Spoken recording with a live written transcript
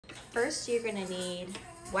First, you're gonna need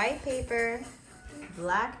white paper,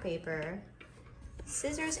 black paper,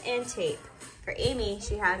 scissors, and tape. For Amy,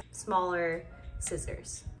 she has smaller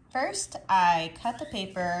scissors. First, I cut the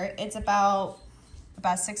paper. It's about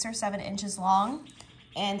 6 or 7 inches long,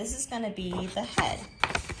 and this is gonna be the head.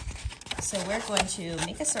 So we're going to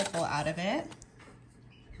make a circle out of it,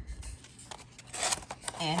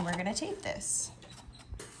 and we're gonna tape this.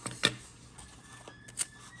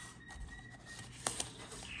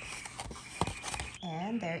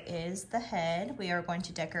 And there is the head. We are going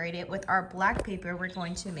to decorate it with our black paper. We're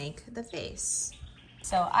going to make the face.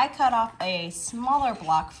 So I cut off a smaller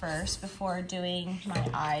block first before doing my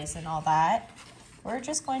eyes and all that. We're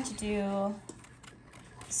just going to do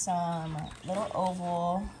some little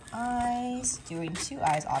oval eyes, doing 2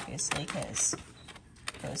 eyes obviously because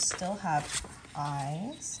those still have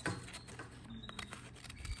eyes.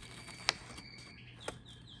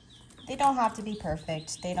 They don't have to be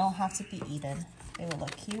perfect. They don't have to be even. They will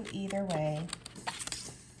look cute either way.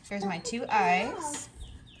 Here's my 2 eyes.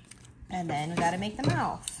 And then we gotta make the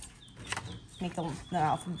mouth. Make the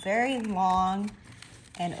mouth very long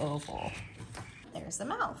and oval. There's the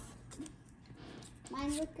mouth.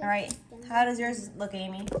 Mine look good. All right, how does yours look,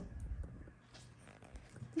 Amy?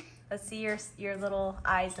 Let's see your little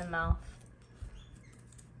eyes and mouth.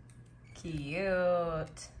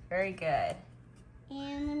 Cute, very good.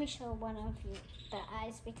 And let me show one of you the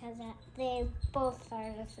eyes because they both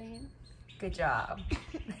are the same. Good job.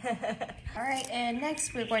 All right, and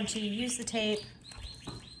next we're going to use the tape.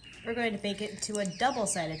 We're going to make it into a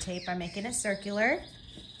double-sided tape by making it circular.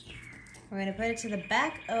 We're going to put it to the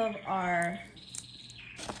back of our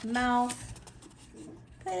mouth.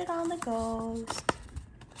 Put it on the ghost.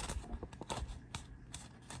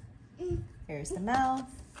 Here's the mouth.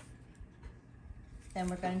 Then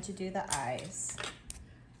we're going to do the eyes.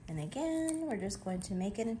 And again, we're just going to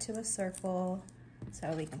make it into a circle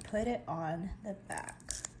so we can put it on the back.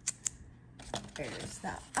 There's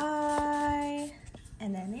the eye,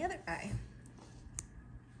 and then the other eye.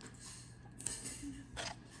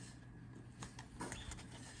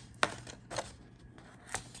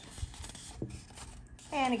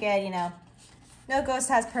 And again, you know, no ghost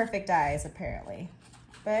has perfect eyes apparently,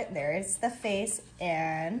 but there is the face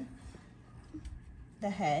and the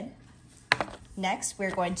head. Next,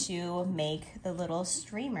 we're going to make the little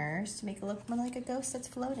streamers to make it look more like a ghost that's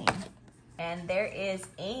floating. And there is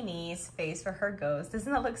Amy's face for her ghost.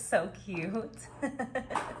 Doesn't that look so cute?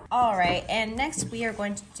 All right, and next we are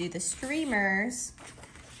going to do the streamers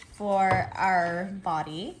for our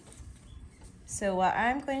body. So what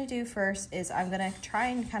I'm going to do first is I'm gonna try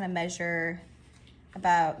and kind of measure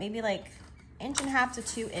about maybe like 1.5 to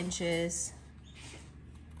 2 inches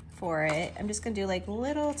for it. I'm just gonna do like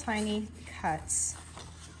little tiny cuts.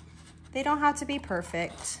 They don't have to be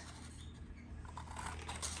perfect.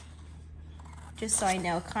 Just so I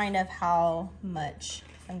know kind of how much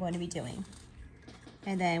I'm going to be doing.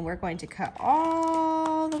 And then we're going to cut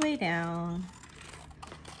all the way down.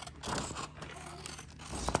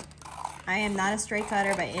 I am not a straight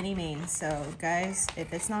cutter by any means, so guys,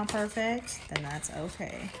 if it's not perfect, then that's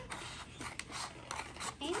okay.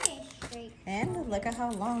 I'm a straight. And look at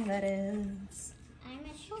how long that is. I'm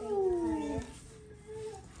a straight cutter.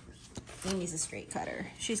 Amy's a straight cutter.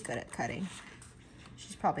 She's good at cutting.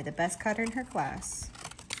 She's probably the best cutter in her class.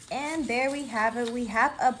 And there we have it. We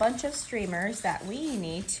have a bunch of streamers that we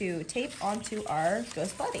need to tape onto our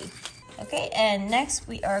ghost body. Okay, and next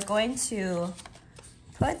we are going to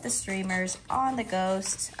put the streamers on the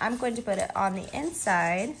ghost. I'm going to put it on the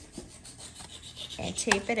inside and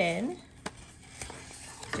tape it in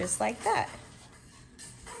just like that.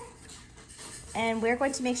 And we're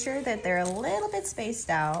going to make sure that they're a little bit spaced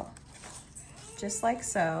out, just like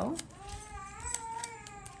so.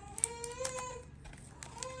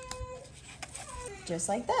 Just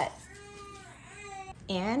like that.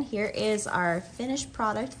 And here is our finished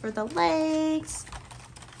product for the legs.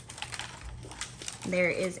 There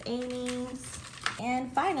is Amy's.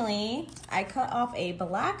 And finally, I cut off a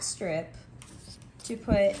black strip to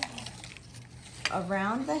put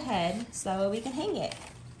around the head so we can hang it.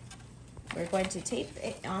 We're going to tape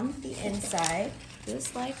it on the inside,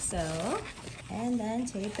 just like so, and then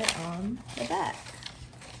tape it on the back.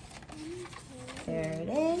 There it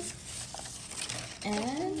is.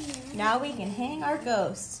 And now we can hang our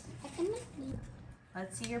ghost.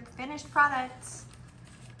 Let's see your finished product.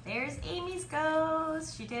 There's Amy's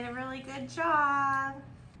ghost. She did a really good job.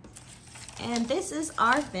 And this is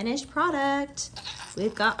our finished product.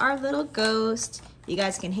 We've got our little ghost. You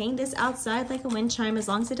guys can hang this outside like a wind chime as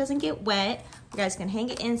long as it doesn't get wet. You guys can hang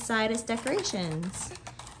it inside as decorations.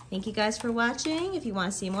 Thank you guys for watching. If you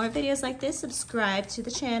want to see more videos like this, subscribe to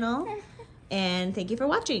the channel. And thank you for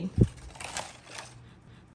watching.